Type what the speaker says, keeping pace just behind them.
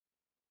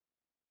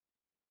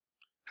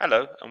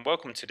Hello and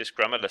welcome to this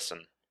grammar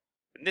lesson.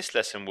 In this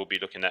lesson we'll be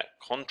looking at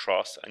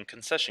contrast and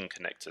concession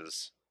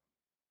connectors.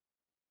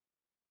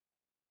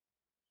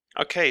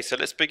 Okay, so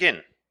let's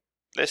begin.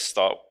 Let's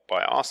start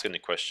by asking the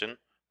question,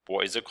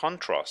 what is a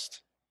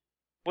contrast?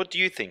 What do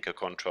you think a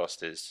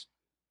contrast is?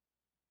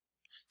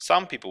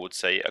 Some people would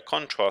say a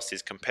contrast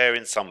is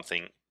comparing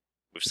something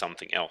with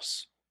something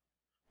else.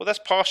 Well, that's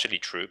partially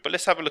true, but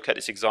let's have a look at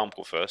this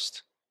example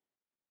first.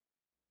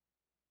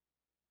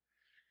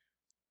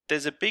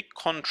 There's a big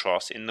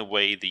contrast in the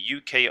way the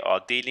UK are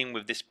dealing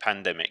with this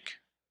pandemic.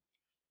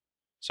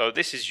 So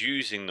this is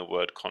using the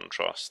word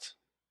contrast.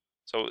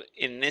 So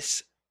in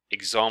this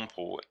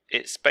example,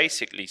 it's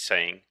basically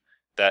saying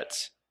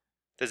that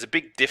there's a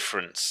big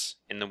difference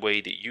in the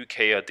way that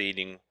UK are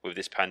dealing with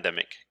this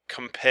pandemic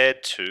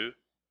compared to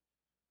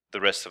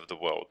the rest of the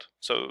world.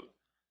 So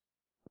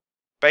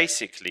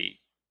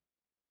basically,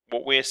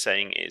 what we're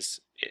saying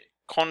is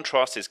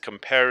contrast is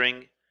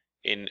comparing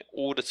in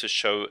order to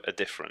show a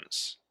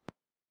difference.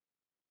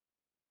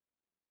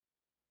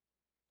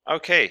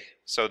 Okay,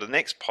 so the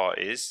next part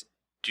is,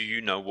 do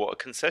you know what a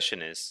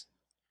concession is?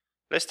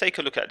 Let's take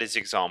a look at this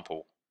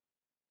example.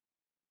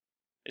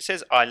 It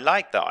says, I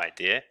like that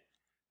idea.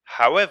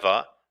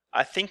 However,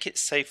 I think it's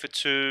safer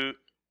to...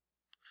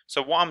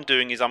 So what I'm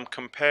doing is I'm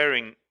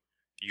comparing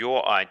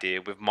your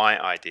idea with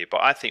my idea,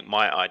 but I think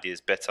my idea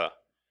is better.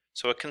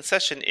 So a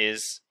concession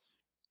is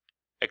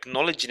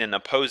acknowledging an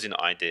opposing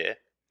idea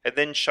and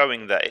then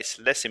showing that it's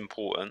less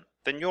important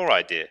than your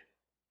idea.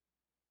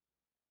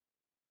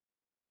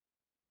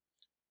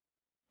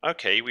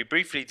 Okay, we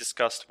briefly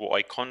discussed what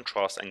a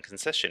contrast and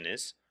concession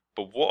is,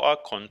 but what are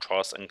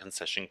contrast and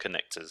concession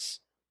connectors?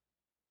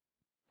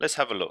 Let's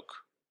have a look.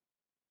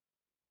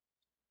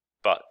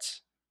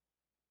 But.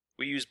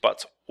 We use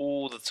but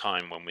all the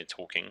time when we're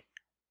talking.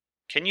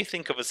 Can you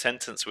think of a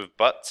sentence with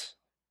but?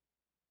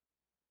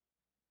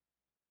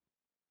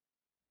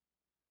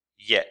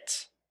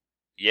 Yet.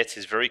 Yet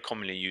is very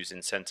commonly used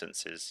in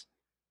sentences.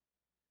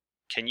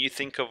 Can you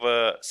think of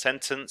a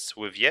sentence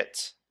with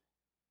yet?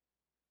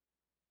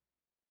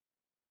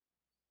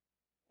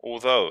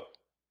 Although,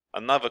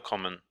 another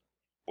common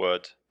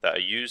word that are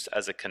used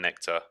as a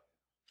connector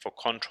for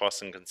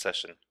contrast and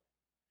concession.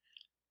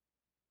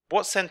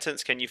 What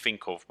sentence can you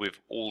think of with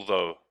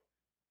although?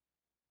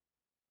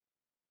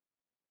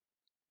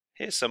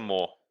 Here's some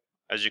more.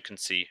 As you can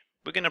see,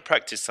 we're going to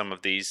practice some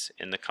of these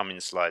in the coming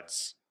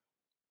slides.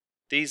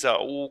 These are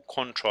all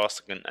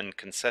contrast and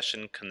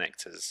concession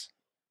connectors.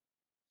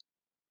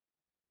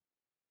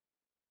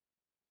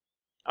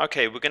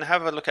 Okay, we're going to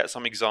have a look at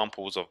some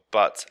examples of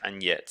but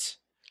and yet.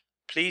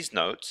 Please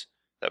note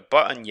that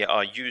but and yet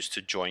are used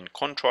to join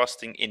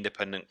contrasting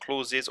independent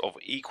clauses of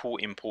equal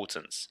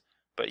importance,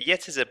 but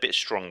yet is a bit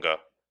stronger.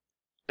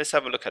 Let's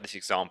have a look at this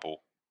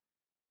example.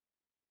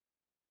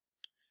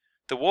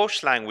 The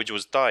Welsh language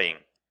was dying,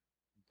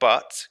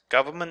 but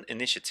government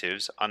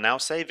initiatives are now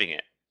saving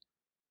it.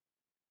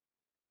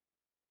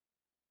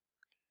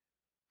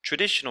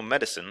 Traditional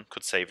medicine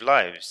could save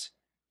lives,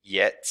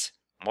 yet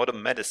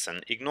modern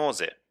medicine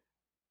ignores it.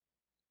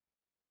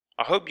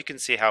 I hope you can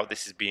see how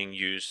this is being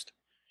used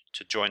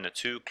to join the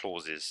two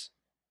clauses.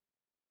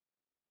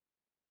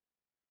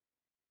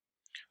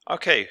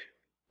 Okay,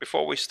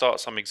 before we start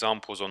some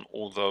examples on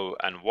although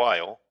and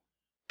while,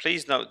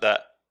 please note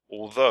that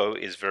although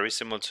is very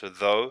similar to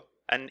though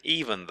and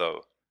even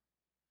though.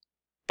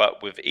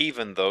 But with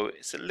even though,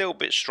 it's a little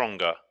bit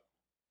stronger.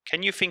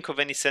 Can you think of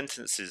any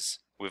sentences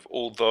with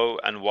although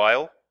and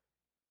while?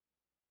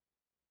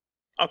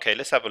 Okay,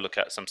 let's have a look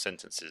at some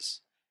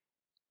sentences.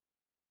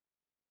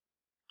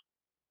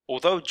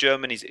 Although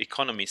Germany's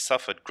economy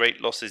suffered great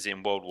losses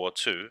in World War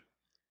II,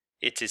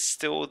 it is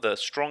still the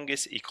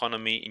strongest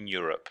economy in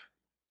Europe.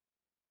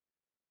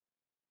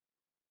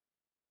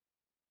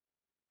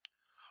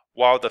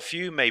 While the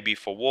few may be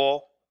for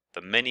war,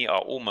 the many are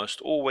almost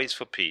always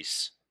for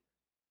peace.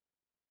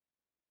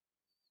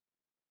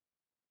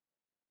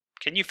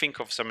 Can you think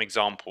of some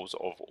examples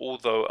of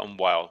although and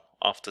while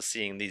after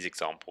seeing these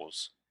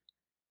examples?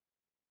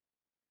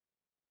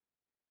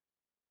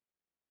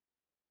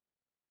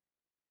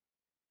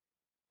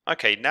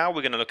 Okay, now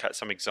we're going to look at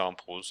some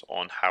examples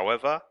on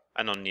however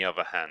and on the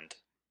other hand.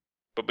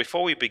 But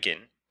before we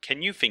begin,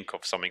 can you think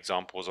of some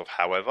examples of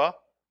however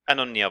and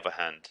on the other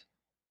hand?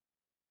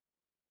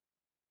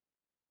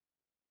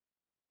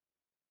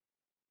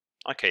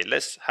 Okay,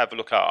 let's have a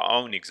look at our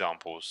own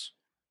examples.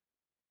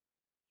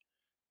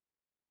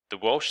 The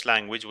Welsh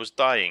language was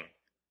dying.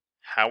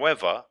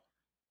 However,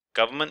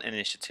 government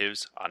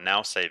initiatives are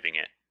now saving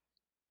it.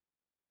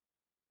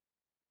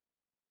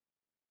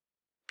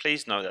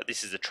 Please note that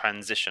this is a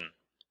transition,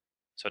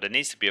 so there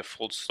needs to be a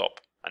full stop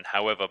and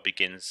however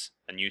begins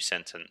a new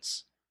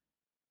sentence.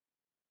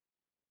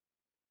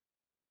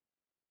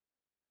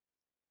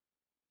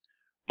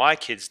 My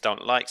kids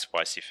don't like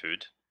spicy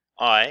food.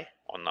 I,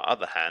 on the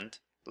other hand,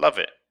 love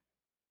it.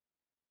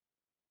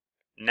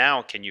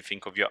 Now can you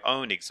think of your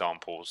own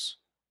examples?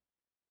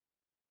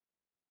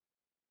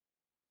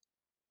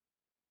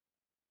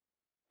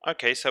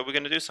 Okay, so we're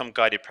going to do some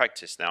guided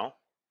practice now.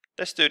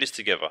 Let's do this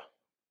together.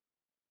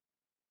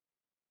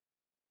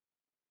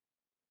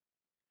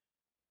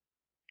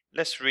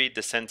 Let's read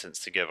the sentence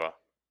together.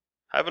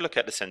 Have a look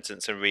at the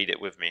sentence and read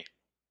it with me.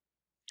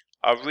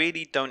 I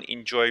really don't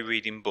enjoy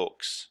reading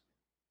books.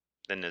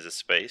 Then there's a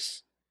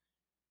space.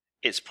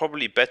 It's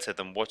probably better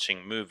than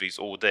watching movies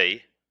all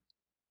day.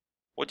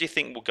 What do you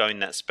think will go in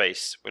that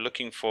space? We're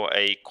looking for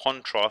a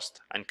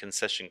contrast and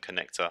concession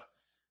connector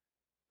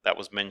that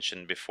was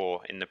mentioned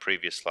before in the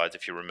previous slides,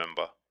 if you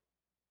remember.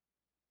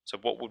 So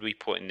what would we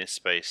put in this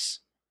space?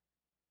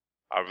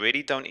 I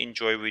really don't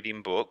enjoy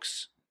reading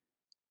books,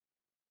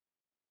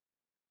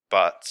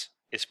 but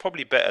it's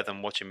probably better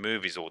than watching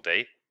movies all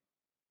day.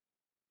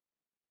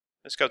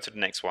 Let's go to the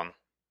next one.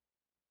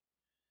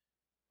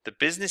 The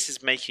business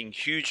is making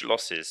huge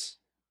losses.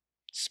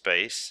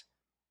 Space.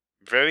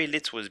 Very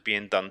little is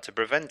being done to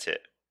prevent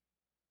it.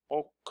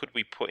 What could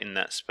we put in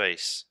that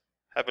space?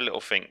 Have a little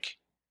think.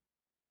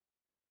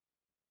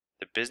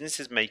 The business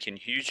is making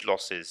huge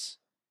losses,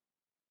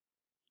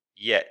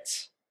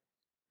 yet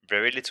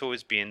very little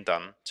is being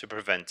done to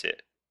prevent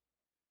it.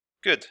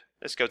 Good.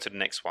 Let's go to the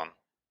next one.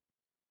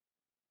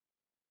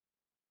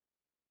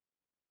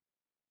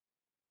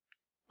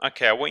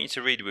 Okay, I want you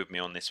to read with me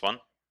on this one.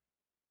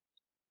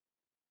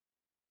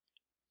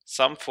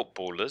 Some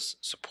footballers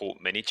support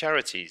many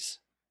charities.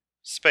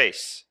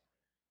 Space.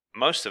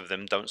 Most of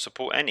them don't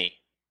support any.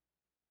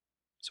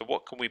 So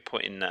what can we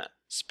put in that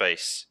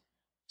space?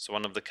 So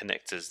one of the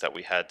connectors that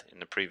we had in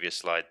the previous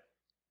slide.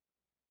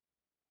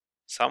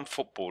 Some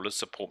footballers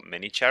support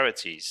many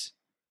charities.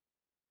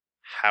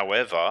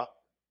 However,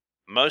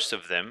 most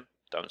of them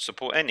don't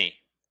support any.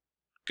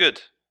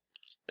 Good.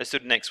 Let's do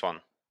the next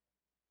one.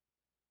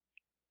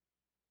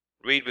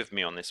 Read with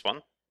me on this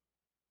one.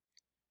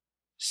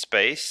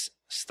 Space.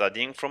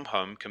 Studying from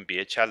home can be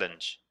a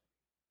challenge.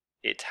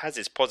 It has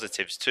its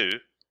positives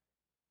too.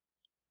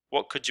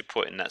 What could you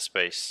put in that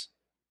space?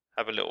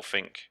 Have a little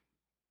think.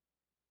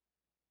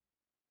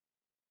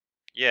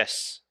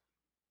 Yes.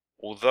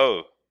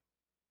 Although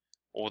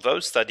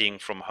studying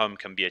from home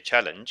can be a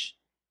challenge,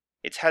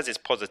 it has its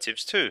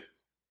positives too.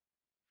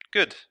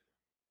 Good.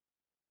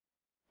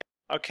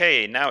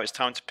 Okay, now it's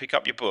time to pick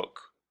up your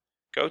book.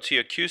 Go to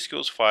your Q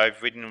Skills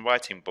 5 Reading and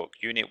Writing book,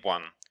 Unit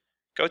 1.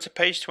 Go to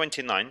page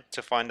 29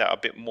 to find out a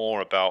bit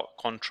more about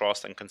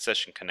contrast and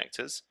concession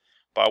connectors,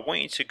 but I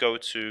want you to go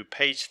to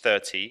page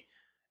 30,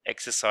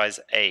 exercise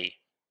A.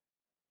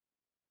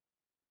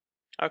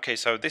 Okay,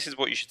 so this is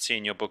what you should see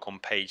in your book on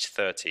page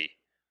 30.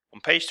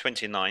 On page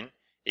 29,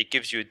 it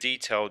gives you a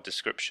detailed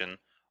description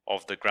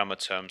of the grammar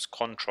terms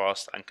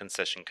contrast and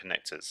concession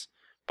connectors.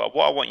 But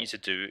what I want you to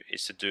do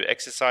is to do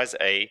exercise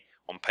A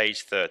on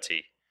page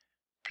 30.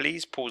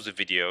 Please pause the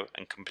video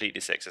and complete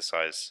this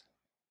exercise.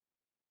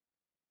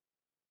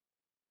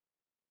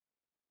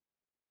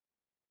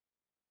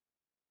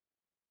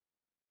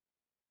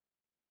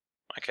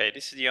 Okay,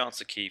 this is the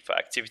answer key for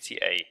activity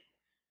A.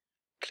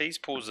 Please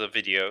pause the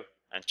video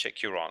and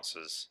check your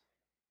answers.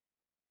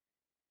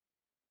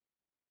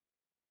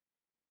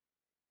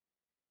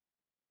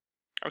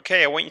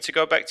 Okay, I want you to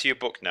go back to your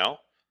book now.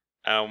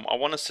 I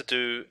want us to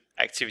do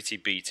activity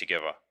B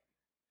together.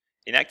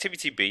 In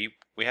activity B,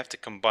 we have to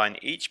combine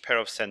each pair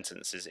of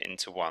sentences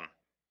into one.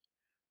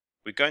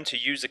 We're going to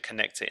use a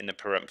connector in the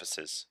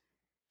parentheses.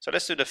 So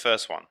let's do the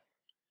first one.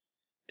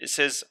 It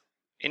says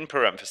in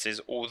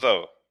parentheses,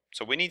 although.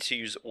 So we need to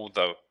use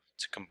although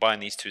to combine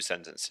these two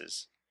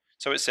sentences.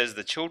 So it says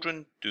the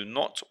children do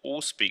not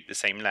all speak the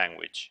same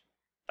language.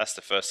 That's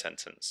the first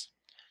sentence.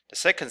 The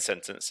second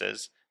sentence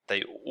says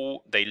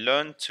they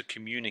learn to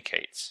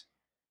communicate.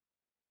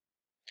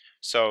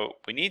 So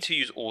we need to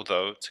use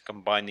although to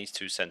combine these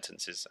two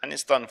sentences, and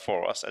it's done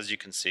for us. As you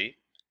can see,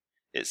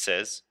 it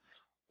says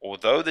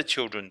although the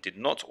children did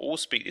not all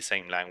speak the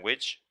same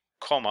language,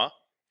 comma,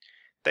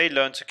 they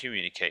learned to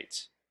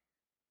communicate.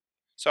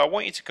 So I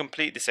want you to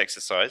complete this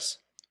exercise,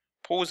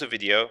 pause the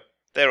video,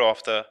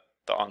 thereafter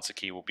the answer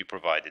key will be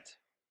provided.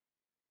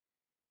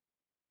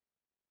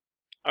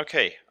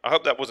 Okay, I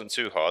hope that wasn't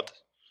too hard.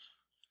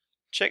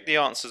 Check the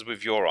answers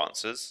with your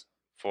answers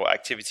for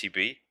activity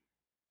B.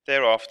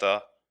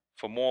 Thereafter,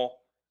 for more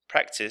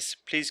practice,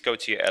 please go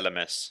to your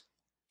LMS.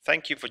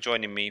 Thank you for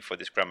joining me for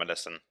this grammar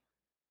lesson.